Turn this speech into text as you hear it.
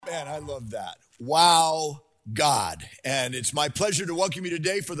Man, I love that. Wow, God. And it's my pleasure to welcome you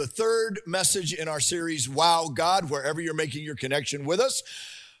today for the third message in our series, Wow, God, wherever you're making your connection with us,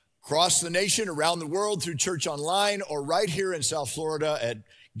 across the nation, around the world, through Church Online, or right here in South Florida at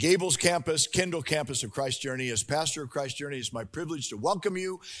Gables campus, Kendall campus of Christ Journey. As pastor of Christ Journey, it's my privilege to welcome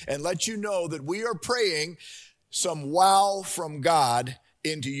you and let you know that we are praying some wow from God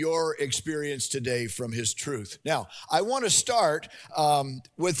into your experience today from his truth. Now, I want to start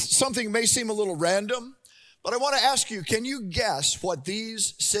with something that may seem a little random, but I want to ask you, can you guess what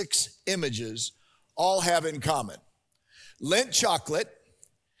these 6 images all have in common? Lindt chocolate,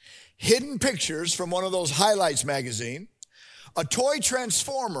 hidden pictures from one of those highlights magazine, a toy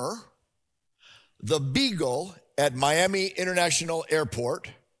transformer, the Beagle at Miami International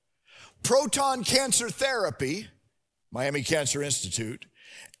Airport, proton cancer therapy, Miami Cancer Institute,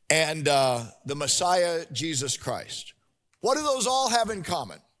 and the Messiah, Jesus Christ. What do those all have in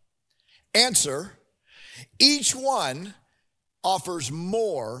common? Answer, each one offers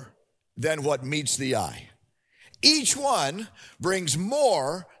more than what meets the eye. Each one brings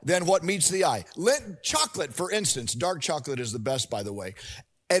more than what meets the eye. Lindt chocolate, for instance, dark chocolate is the best, by the way.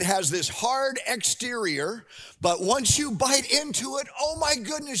 It has this hard exterior, but once you bite into it, oh my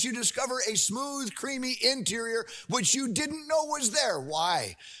goodness, you discover a smooth, creamy interior, which you didn't know was there.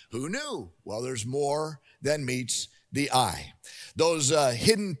 Why? Who knew? Well, there's more than meets the eye. Those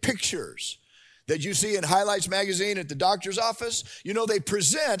hidden pictures that you see in Highlights magazine at the doctor's office, you know, they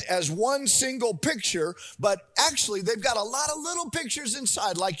present as one single picture, but actually they've got a lot of little pictures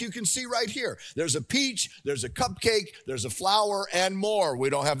inside, like you can see right here. There's a peach, there's a cupcake, there's a flower, and more. We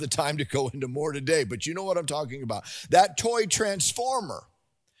don't have the time to go into more today, but you know what I'm talking about. That toy transformer,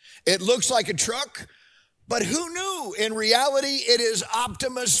 it looks like a truck, but who knew? In reality, it is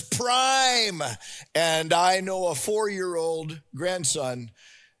Optimus Prime. And I know a 4-year-old grandson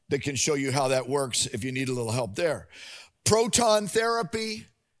that can show you how that works if you need a little help there. Proton therapy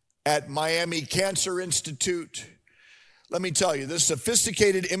at Miami Cancer Institute. Let me tell you, this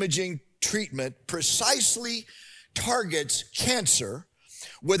sophisticated imaging treatment precisely targets cancer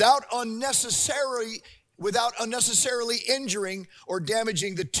without unnecessarily injuring or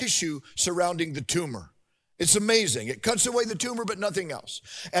damaging the tissue surrounding the tumor. It's amazing. It cuts away the tumor, but nothing else.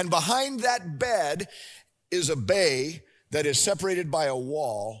 And behind that bed is a bay that is separated by a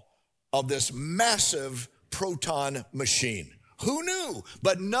wall of this massive proton machine. Who knew?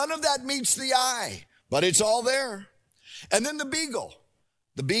 But none of that meets the eye, but it's all there. And then the Beagle.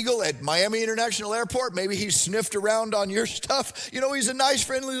 The Beagle at Miami International Airport, maybe he sniffed around on your stuff. You know, he's a nice,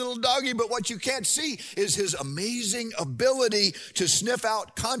 friendly little doggy, but what you can't see is his amazing ability to sniff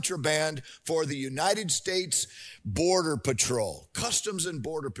out contraband for the United States Border Patrol, Customs and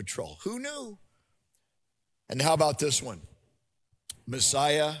Border Patrol. Who knew? And how about this one?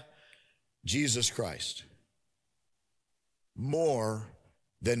 Messiah, Jesus Christ. More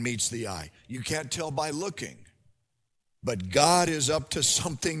than meets the eye. You can't tell by looking, but God is up to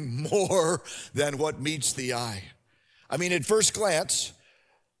something more than what meets the eye. I mean, at first glance,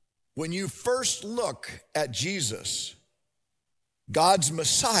 when you first look at Jesus, God's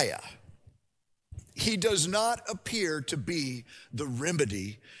Messiah, he does not appear to be the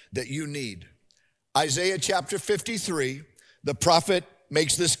remedy that you need. Isaiah chapter 53, the prophet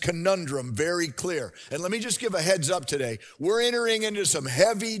makes this conundrum very clear. And let me just give a heads up today. We're entering into some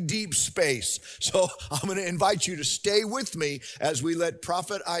heavy, deep space. So I'm going to invite you to stay with me as we let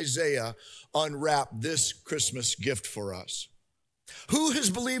prophet Isaiah unwrap this Christmas gift for us. Who has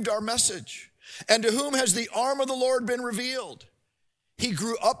believed our message? And to whom has the arm of the Lord been revealed? He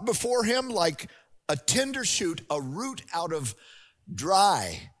grew up before him like a tender shoot, a root out of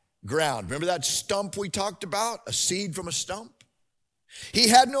dry ground. Remember that stump we talked about? A seed from a stump? He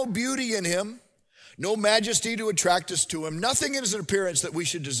had no beauty in him, no majesty to attract us to him, nothing in his appearance that we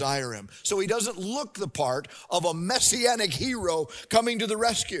should desire him. So he doesn't look the part of a messianic hero coming to the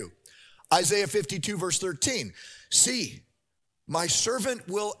rescue. Isaiah 52 verse 13, see, my servant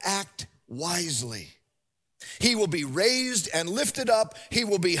will act wisely. He will be raised and lifted up. He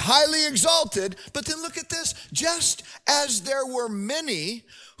will be highly exalted. But then look at this. Just as there were many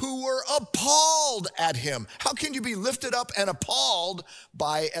who were appalled at him. How can you be lifted up and appalled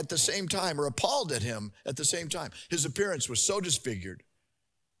at the same time, or appalled at him at the same time? His appearance was so disfigured,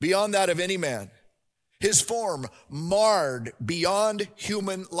 beyond that of any man. His form marred beyond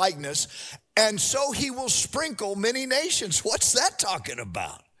human likeness. And so he will sprinkle many nations. What's that talking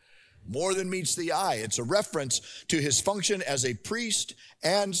about? More than meets the eye. It's a reference to his function as a priest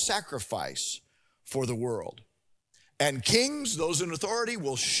and sacrifice for the world. And kings, those in authority,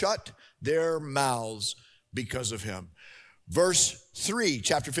 will shut their mouths because of him. Verse 3,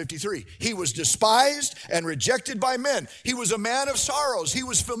 chapter 53. He was despised and rejected by men. He was a man of sorrows. He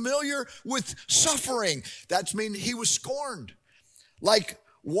was familiar with suffering. That means he was scorned, like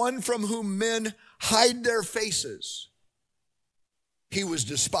one from whom men hide their faces. He was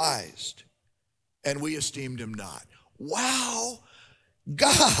despised, and we esteemed him not. Wow,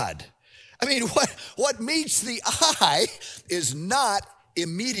 God. I mean, what meets the eye is not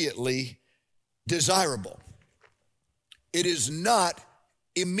immediately desirable. It is not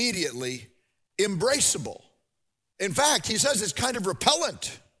immediately embraceable. In fact, he says it's kind of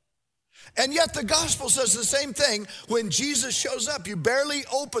repellent. And yet the gospel says the same thing when Jesus shows up. You barely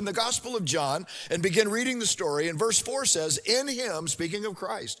open the Gospel of John and begin reading the story. And verse 4 says, in him, speaking of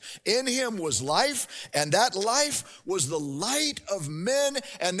Christ, in him was life, and that life was the light of men,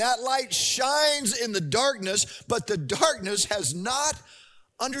 and that light shines in the darkness, but the darkness has not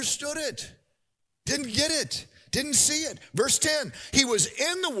understood it, didn't get it, didn't see it. Verse 10, he was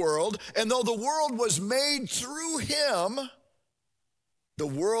in the world, and though the world was made through him, the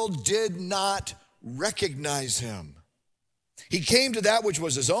world did not recognize him. He came to that which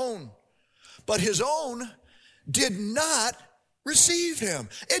was his own, but his own did not receive him.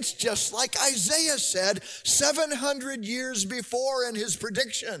 It's just like Isaiah said 700 years before in his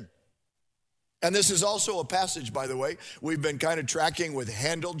prediction. And this is also a passage, by the way, we've been kind of tracking with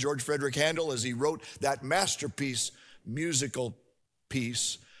Handel, George Frederick Handel, as he wrote that masterpiece, musical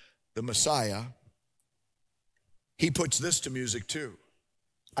piece, The Messiah. He puts this to music too.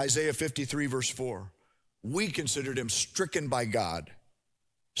 Isaiah 53 verse 4, we considered him stricken by God,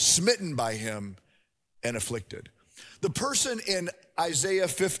 smitten by him, and afflicted. The person in Isaiah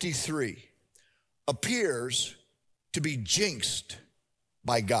 53 appears to be jinxed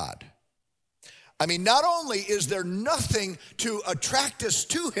by God. I mean, not only is there nothing to attract us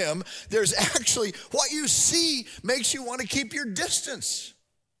to him, there's actually what you see makes you want to keep your distance.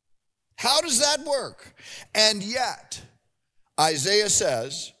 How does that work? And yet, Isaiah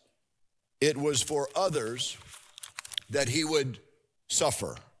says it was for others that he would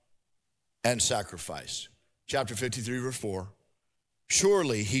suffer and sacrifice. Chapter 53, verse 4,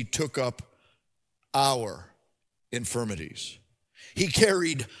 surely he took up our infirmities. He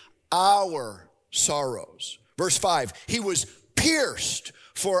carried our sorrows. Verse 5, he was pierced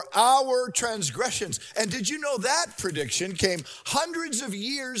for our transgressions. And did you know that prediction came hundreds of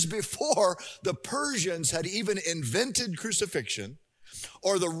years before the Persians had even invented crucifixion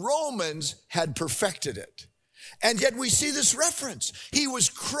or the Romans had perfected it? And yet we see this reference. He was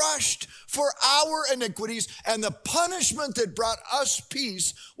crushed for our iniquities, and the punishment that brought us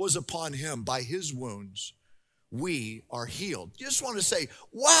peace was upon him. By his wounds, we are healed. You just want to say,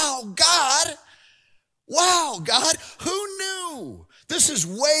 wow, God. Wow, God, who knew? This is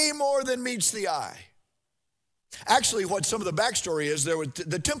way more than meets the eye. Actually, what some of the backstory is,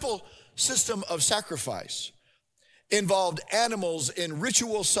 the temple system of sacrifice involved animals in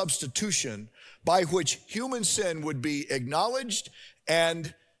ritual substitution by which human sin would be acknowledged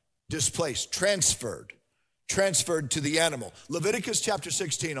and displaced, transferred to the animal. Leviticus chapter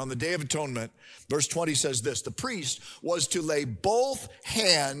 16, on the Day of Atonement, verse 20 says this, the priest was to lay both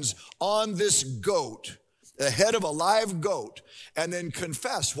hands on this goat, the head of a live goat, and then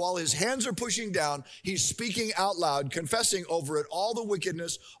confess. While his hands are pushing down, he's speaking out loud, confessing over it all the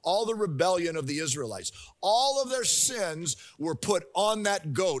wickedness, all the rebellion of the Israelites. All of their sins were put on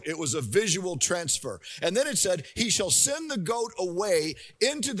that goat. It was a visual transfer. And then it said, he shall send the goat away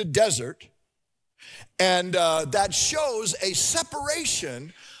into the desert. And that shows a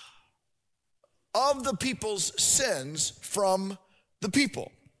separation of the people's sins from the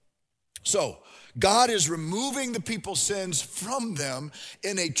people. So God is removing the people's sins from them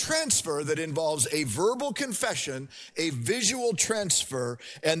in a transfer that involves a verbal confession, a visual transfer,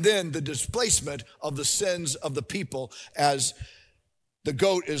 and then the displacement of the sins of the people as the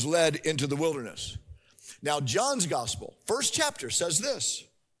goat is led into the wilderness. Now, John's gospel, first chapter, says this,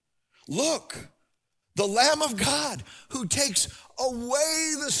 look, the Lamb of God who takes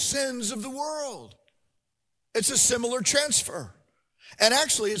away the sins of the world. It's a similar transfer. And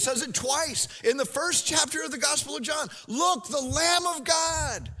actually, it says it twice in the first chapter of the Gospel of John. Look, the Lamb of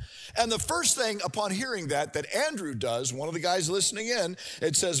God. And the first thing upon hearing that Andrew does, one of the guys listening in,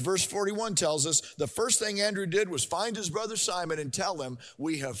 it says verse 41 tells us, the first thing Andrew did was find his brother Simon and tell him,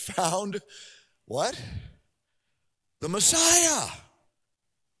 we have found what? The Messiah.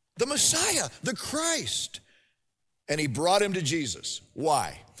 The Messiah, the Christ. And he brought him to Jesus.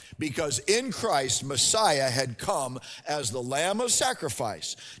 Why? Because in Christ, Messiah had come as the Lamb of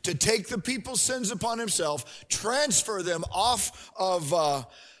sacrifice to take the people's sins upon himself, transfer them off of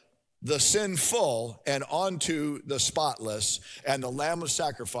the sinful and onto the spotless, and the Lamb of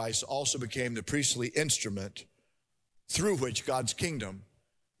sacrifice also became the priestly instrument through which God's kingdom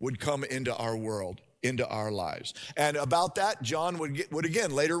would come into our world, into our lives. And about that, John would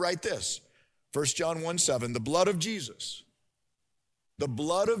again later write this, 1 John 1:7, the blood of Jesus,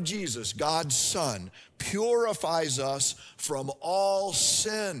 God's Son, purifies us from all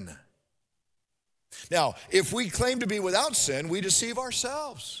sin. Now, if we claim to be without sin, we deceive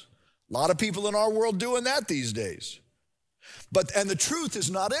ourselves. A lot of people in our world doing that these days. And the truth is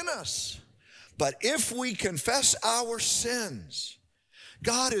not in us. But if we confess our sins,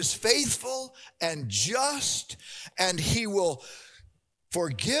 God is faithful and just, and he will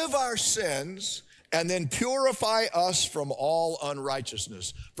forgive our sins and then purify us from all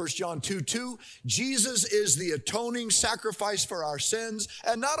unrighteousness. 1 John 2:2, Jesus is the atoning sacrifice for our sins,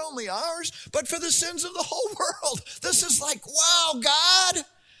 and not only ours, but for the sins of the whole world. This is like, wow, God,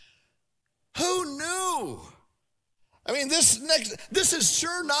 who knew? I mean, this is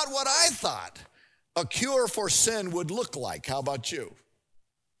sure not what I thought a cure for sin would look like. How about you?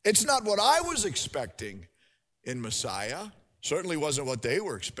 It's not what I was expecting in Messiah. Certainly wasn't what they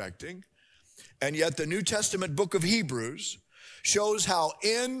were expecting. And yet the New Testament book of Hebrews shows how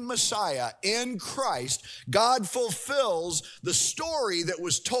in Messiah, in Christ, God fulfills the story that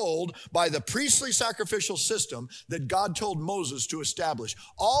was told by the priestly sacrificial system that God told Moses to establish.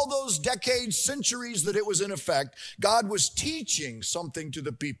 All those decades, centuries that it was in effect, God was teaching something to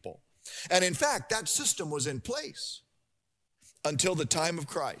the people. And in fact, that system was in place until the time of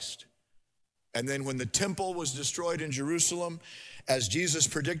Christ. And then when the temple was destroyed in Jerusalem, as Jesus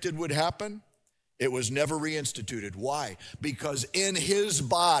predicted would happen, it was never reinstituted. Why? Because in his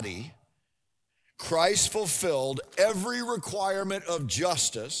body, Christ fulfilled every requirement of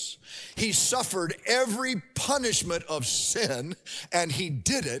justice. He suffered every punishment of sin, and he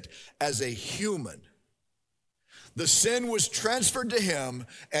did it as a human. The sin was transferred to him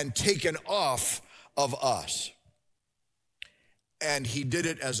and taken off of us. And he did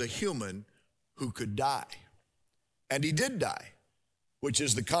it as a human who could die. And he did die, which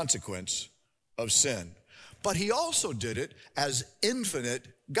is the consequence of sin. But he also did it as infinite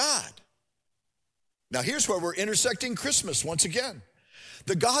God. Now here's where we're intersecting Christmas once again.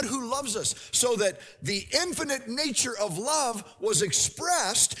 The God who loves us, so that the infinite nature of love was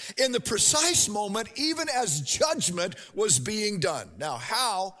expressed in the precise moment, even as judgment was being done. Now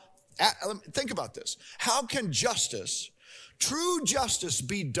think about this. How can justice, true justice,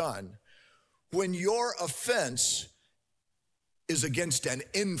 be done when your offense is against an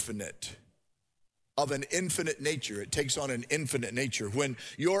infinite nature? It takes on an infinite nature. When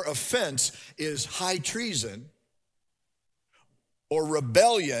your offense is high treason or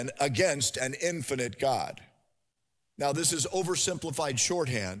rebellion against an infinite God. Now, this is oversimplified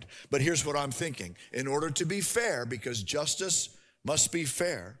shorthand, but here's what I'm thinking. In order to be fair, because justice must be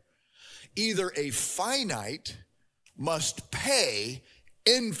fair, either a finite must pay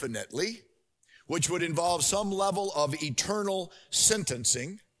infinitely, which would involve some level of eternal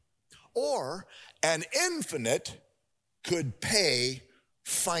sentencing, or an infinite could pay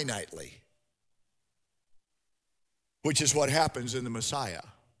finitely, which is what happens in the Messiah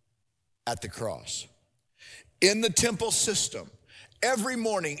at the cross. In the temple system, every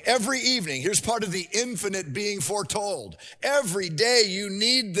morning, every evening, here's part of the infinite being foretold. Every day you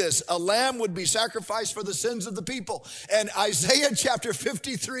need this. A lamb would be sacrificed for the sins of the people. And Isaiah chapter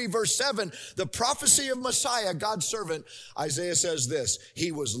 53, verse 7, the prophecy of Messiah, God's servant, Isaiah says this: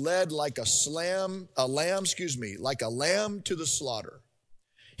 he was led like a lamb to the slaughter.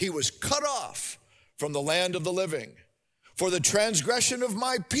 He was cut off from the land of the living. For the transgression of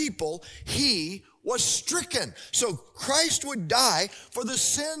my people, he was stricken. So Christ would die for the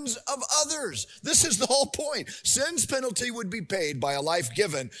sins of others. This is the whole point. Sin's penalty would be paid by a life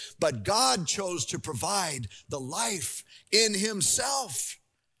given, but God chose to provide the life in himself.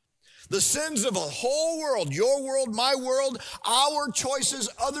 The sins of a whole world, your world, my world, our choices,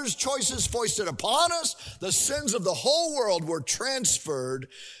 others' choices foisted upon us, the sins of the whole world were transferred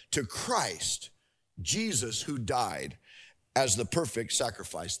to Christ, Jesus, who died as the perfect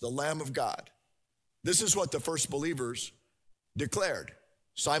sacrifice, the Lamb of God. This is what the first believers declared.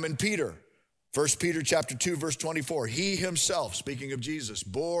 Simon Peter, 1 Peter chapter 2, verse 24, he himself, speaking of Jesus,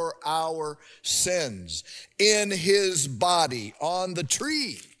 bore our sins in his body on the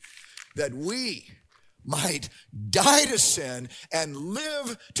tree, that we might die to sin and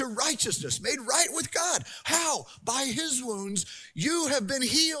live to righteousness, made right with God. How? By his wounds, you have been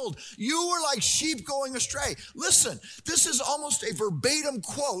healed. You were like sheep going astray. Listen, this is almost a verbatim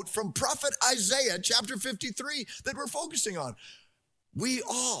quote from prophet Isaiah chapter 53 that we're focusing on. We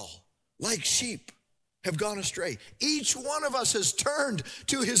all like sheep have gone astray. Each one of us has turned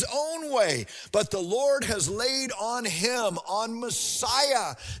to his own way, but the Lord has laid on him, on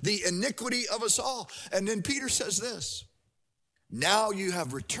Messiah, the iniquity of us all. And then Peter says this, now you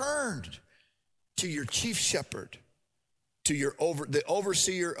have returned to your chief shepherd, to the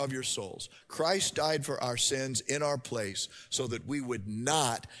overseer of your souls. Christ died for our sins in our place so that we would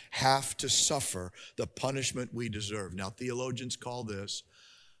not have to suffer the punishment we deserve. Now, theologians call this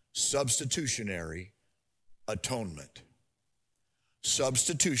substitutionary atonement.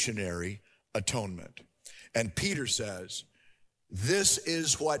 Substitutionary atonement. And Peter says, this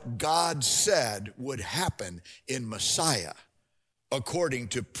is what God said would happen in Messiah, according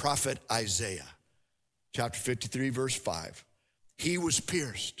to prophet Isaiah. Chapter 53, verse 5. He was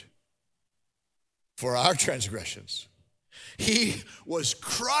pierced for our transgressions. He was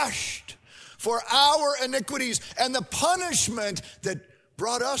crushed for our iniquities. And the punishment that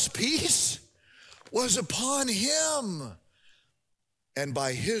brought us peace was upon him. And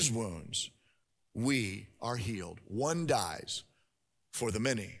by his wounds, we are healed. One dies for the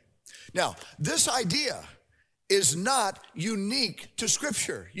many. Now, this idea is not unique to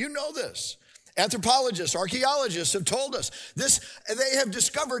Scripture. You know this. Anthropologists, archaeologists have told us this. They have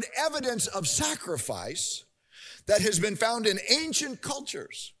discovered evidence of sacrifice that has been found in ancient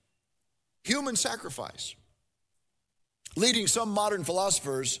cultures, human sacrifice, leading some modern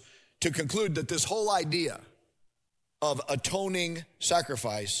philosophers to conclude that this whole idea of atoning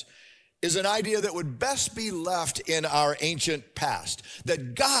sacrifice is an idea that would best be left in our ancient past.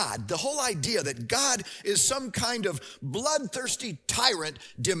 That God, the whole idea that God is some kind of bloodthirsty tyrant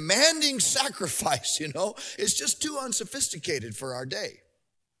demanding sacrifice, is just too unsophisticated for our day.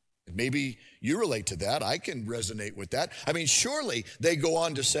 Maybe you relate to that. I can resonate with that. I mean, surely they go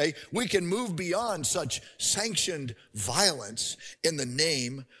on to say we can move beyond such sanctioned violence in the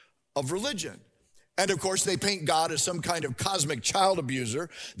name of religion. And of course, they paint God as some kind of cosmic child abuser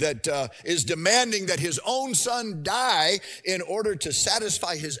that is demanding that his own son die in order to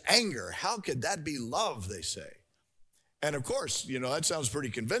satisfy his anger. How could that be love, they say? And of course, that sounds pretty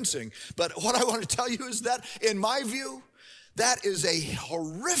convincing. But what I want to tell you is that, in my view, that is a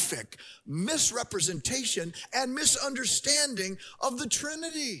horrific misrepresentation and misunderstanding of the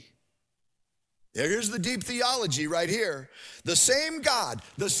Trinity. Here's the deep theology right here. The same God,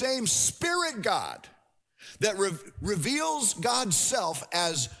 the same Spirit God that reveals God's self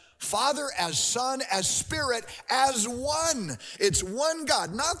as Father, as Son, as Spirit, as one. It's one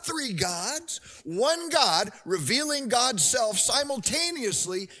God, not three gods. One God revealing God's self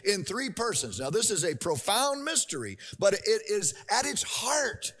simultaneously in three persons. Now, this is a profound mystery, but it is at its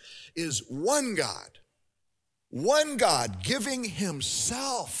heart is one God giving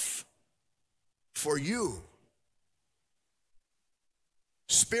himself for you.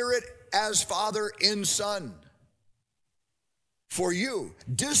 Spirit as Father in Son. For you,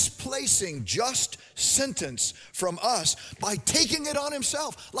 displacing just sentence from us by taking it on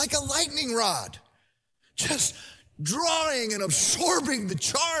himself like a lightning rod. Just drawing and absorbing the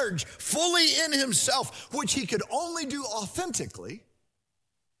charge fully in himself, which he could only do authentically.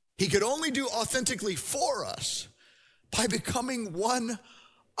 He could only do authentically for us by becoming one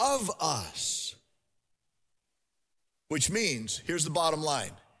of us. Which means, here's the bottom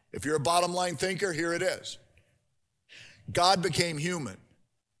line. If you're a bottom line thinker, here it is. God became human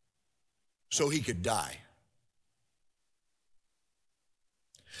so he could die.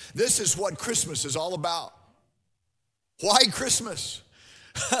 This is what Christmas is all about. Why Christmas?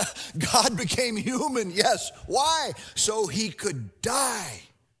 God became human, yes. Why? So he could die.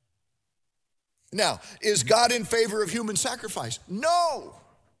 Now, is God in favor of human sacrifice? No.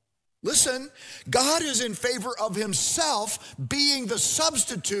 Listen, God is in favor of himself being the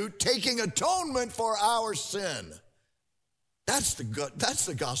substitute, taking atonement for our sin. That's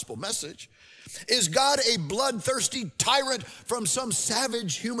the gospel message. Is God a bloodthirsty tyrant from some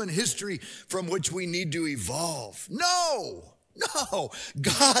savage human history from which we need to evolve? No.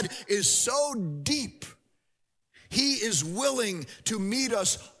 God is so deep. He is willing to meet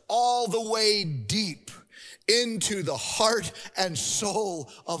us all the way deep into the heart and soul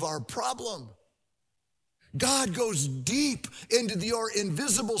of our problem. God goes deep into your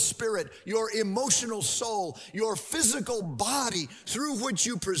invisible spirit, your emotional soul, your physical body through which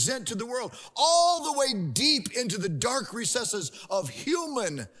you present to the world, all the way deep into the dark recesses of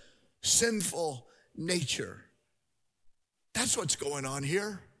human sinful nature. That's what's going on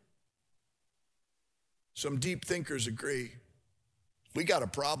here. Some deep thinkers agree. We got a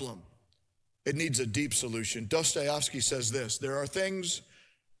problem. It needs a deep solution. Dostoevsky says this: there are things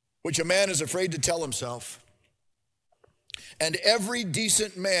which a man is afraid to tell himself, And every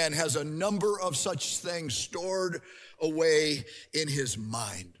decent man has a number of such things stored away in his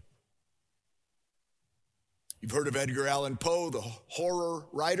mind. You've heard of Edgar Allan Poe, the horror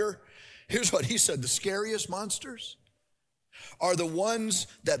writer. Here's what he said: the scariest monsters are the ones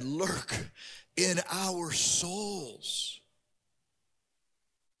that lurk in our souls.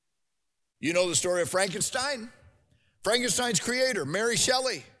 You know the story of Frankenstein? Frankenstein's creator, Mary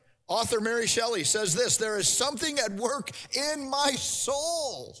Shelley, author Mary Shelley, says this: there is something at work in my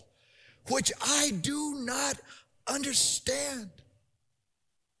soul which I do not understand.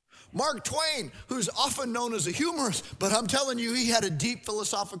 Mark Twain, who's often known as a humorist, but I'm telling you, he had a deep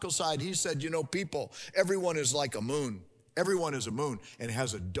philosophical side. He said, people, everyone is like a moon. Everyone is a moon and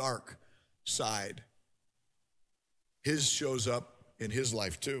has a dark side. His shows up in his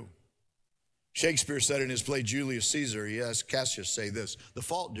life too. Shakespeare said in his play Julius Caesar, he asked Cassius say this: the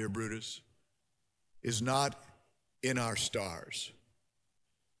fault, dear Brutus, is not in our stars,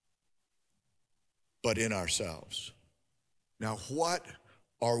 but in ourselves. Now, what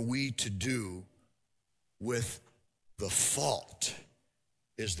are we to do with the fault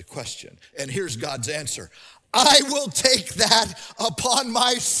is the question. And here's God's answer: I will take that upon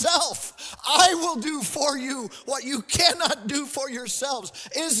myself. I will do for you what you cannot do for yourselves.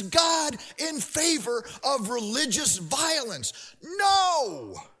 Is God in favor of religious violence?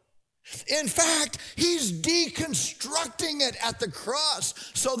 No. In fact, he's deconstructing it at the cross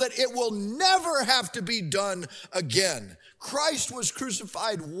so that it will never have to be done again. Christ was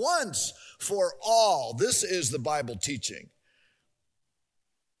crucified once for all. This is the Bible teaching.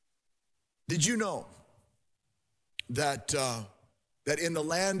 Did you know that in the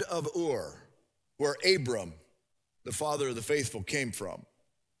land of Ur, where Abram, the father of the faithful, came from,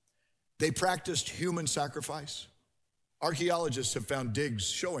 they practiced human sacrifice? Archaeologists have found digs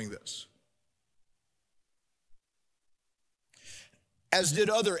showing this. As did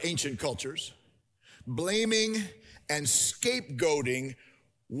other ancient cultures, blaming and scapegoating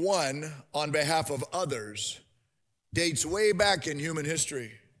one on behalf of others dates way back in human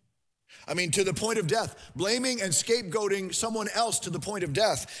history. I mean, to the point of death. Blaming and scapegoating someone else to the point of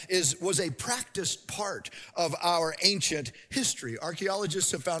death was a practiced part of our ancient history.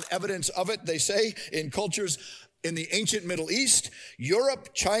 Archaeologists have found evidence of it, they say, in cultures in the ancient Middle East, Europe,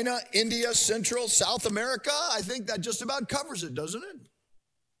 China, India, Central, South America. I think that just about covers it, doesn't it?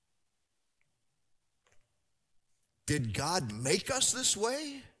 Did God make us this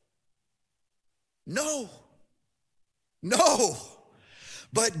way? No. No.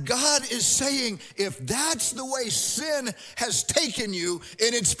 But God is saying, if that's the way sin has taken you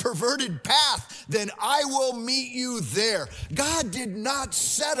in its perverted path, then I will meet you there. God did not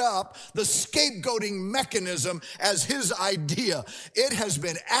set up the scapegoating mechanism as his idea. It has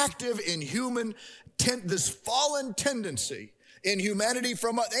been active in this fallen tendency in humanity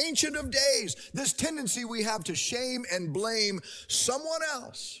from ancient of days. This tendency we have to shame and blame someone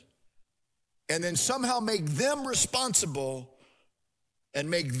else and then somehow make them responsible and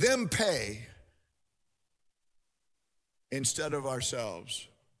make them pay instead of ourselves.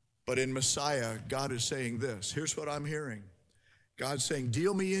 But in Messiah, God is saying this. Here's what I'm hearing. God's saying,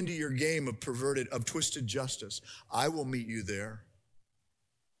 deal me into your game of twisted justice. I will meet you there.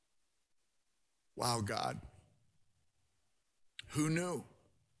 Wow, God. Who knew?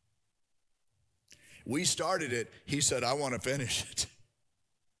 We started it. He said, I want to finish it.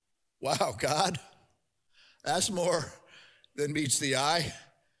 Wow, God. That's more than meets the eye.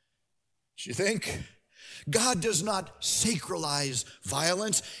 Do you think? God does not sacralize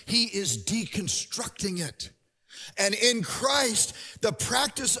violence. He is deconstructing it. And in Christ, the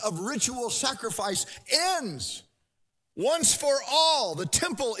practice of ritual sacrifice ends once for all. The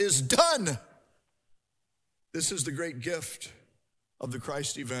temple is done. This is the great gift of the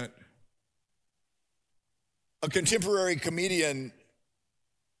Christ event. A contemporary comedian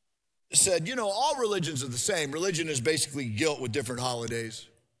said, all religions are the same. Religion is basically guilt with different holidays.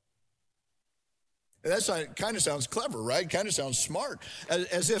 And that kind of sounds clever, right? Kind of sounds smart.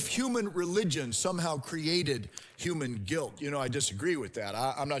 As if human religion somehow created human guilt. I disagree with that.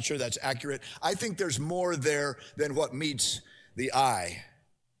 I'm not sure that's accurate. I think there's more there than what meets the eye.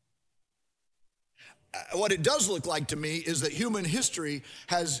 What it does look like to me is that human history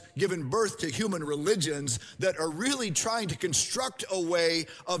has given birth to human religions that are really trying to construct a way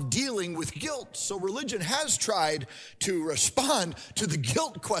of dealing with guilt. So religion has tried to respond to the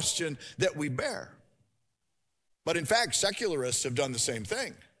guilt question that we bear. But in fact, secularists have done the same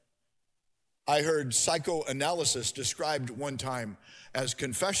thing. I heard psychoanalysis described one time as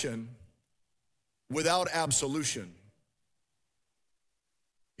confession without absolution.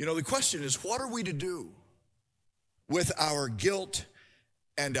 The question is, what are we to do with our guilt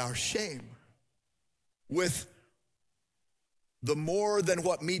and our shame, with the more than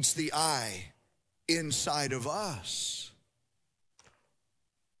what meets the eye inside of us.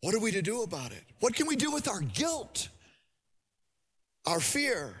 What are we to do about it? What can we do with our guilt, our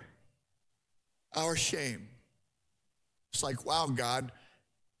fear, our shame? It's like, wow, God,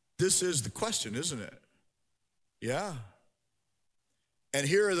 this is the question, isn't it? Yeah. And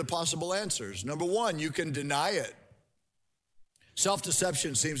here are the possible answers. Number one, you can deny it.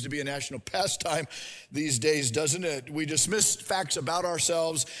 Self-deception seems to be a national pastime these days, doesn't it? We dismiss facts about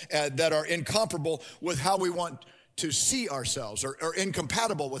ourselves that are incomparable with how we want to see ourselves, or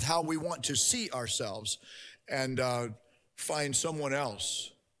incompatible with how we want to see ourselves, and find someone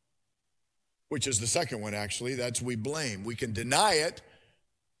else, which is the second one, actually. That's we blame. We can deny it,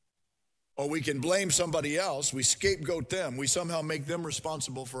 or we can blame somebody else. We scapegoat them. We somehow make them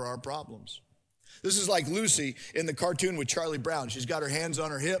responsible for our problems. This is like Lucy in the cartoon with Charlie Brown. She's got her hands on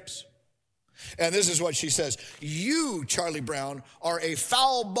her hips. And this is what she says. You, Charlie Brown, are a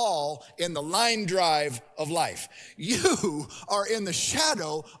foul ball in the line drive of life. You are in the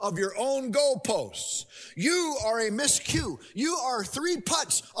shadow of your own goalposts. You are a miscue. You are 3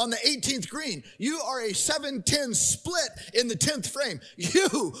 putts on the 18th green. You are a 7-10 split in the 10th frame.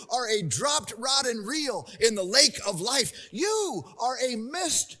 You are a dropped rod and reel in the lake of life. You are a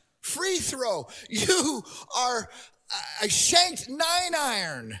missed free throw. You are a shanked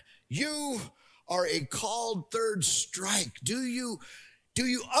 9-iron. You are a called third strike. Do you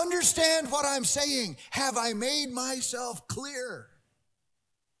understand what I'm saying? Have I made myself clear?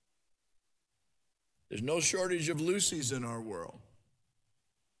 There's no shortage of Lucys in our world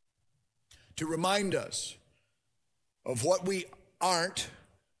to remind us of what we aren't,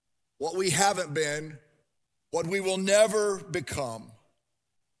 what we haven't been, what we will never become.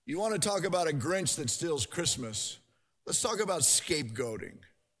 You want to talk about a Grinch that steals Christmas? Let's talk about scapegoating,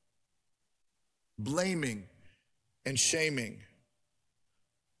 blaming, and shaming.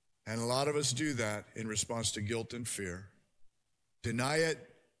 And a lot of us do that in response to guilt and fear. Deny it,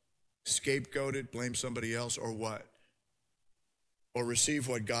 scapegoat it, blame somebody else, or what? Or receive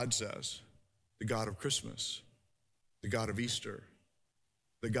what God says, the God of Christmas, the God of Easter,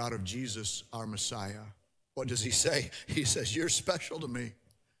 the God of Jesus, our Messiah. What does he say? He says, you're special to me.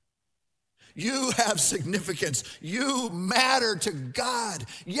 You have significance. You matter to God.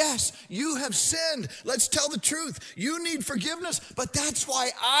 Yes, you have sinned. Let's tell the truth. You need forgiveness, but that's why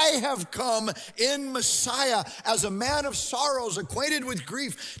I have come in Messiah as a man of sorrows, acquainted with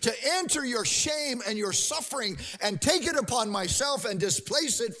grief, to enter your shame and your suffering and take it upon myself and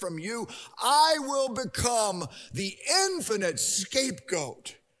displace it from you. I will become the infinite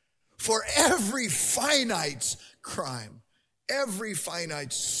scapegoat for every finite crime. Every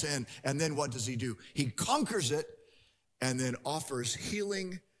finite sin. And then what does he do? He conquers it and then offers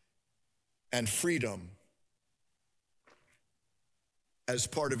healing and freedom as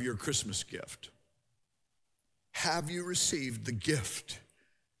part of your Christmas gift. Have you received the gift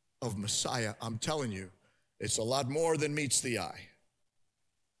of Messiah? I'm telling you, it's a lot more than meets the eye.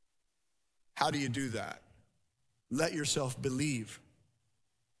 How do you do that? Let yourself believe.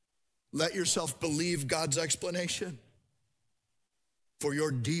 Let yourself believe God's explanation for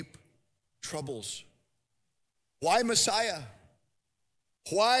your deep troubles. Why Messiah?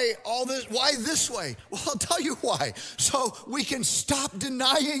 Why all this? Why this way? Well, I'll tell you why. So we can stop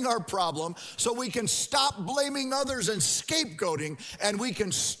denying our problem, so we can stop blaming others and scapegoating, and we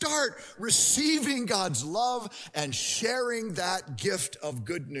can start receiving God's love and sharing that gift of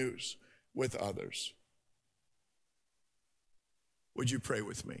good news with others. Would you pray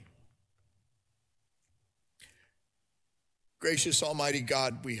with me? Gracious Almighty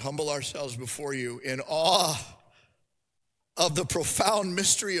God, we humble ourselves before you in awe of the profound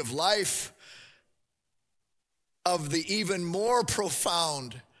mystery of life, of the even more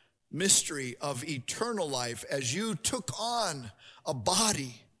profound mystery of eternal life as you took on a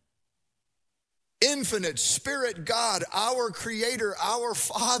body. Infinite Spirit God, our Creator, our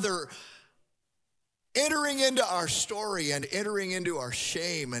Father, entering into our story and entering into our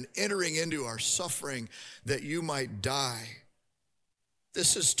shame and entering into our suffering that you might die.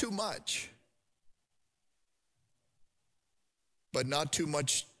 This is too much, but not too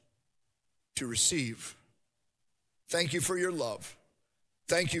much to receive. Thank you for your love.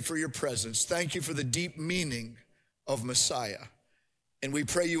 Thank you for your presence. Thank you for the deep meaning of Messiah. And we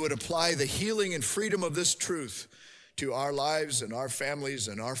pray you would apply the healing and freedom of this truth to our lives and our families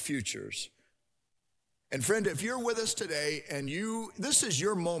and our futures. And friend, if you're with us today and this is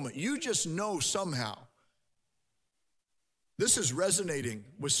your moment, you just know somehow this is resonating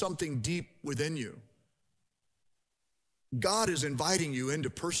with something deep within you. God is inviting you into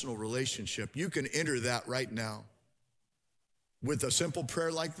personal relationship. You can enter that right now with a simple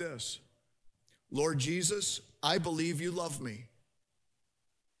prayer like this. Lord Jesus, I believe you love me.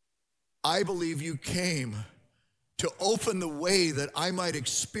 I believe you came to open the way that I might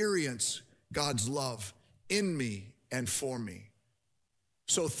experience God's love in me and for me.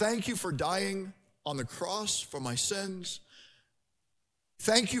 So thank you for dying on the cross for my sins.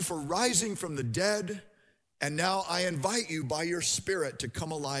 Thank you for rising from the dead. And now I invite you by your Spirit to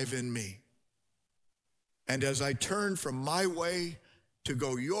come alive in me. And as I turn from my way to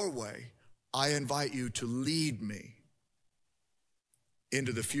go your way, I invite you to lead me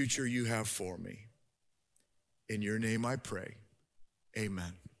into the future you have for me. In your name I pray,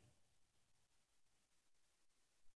 amen.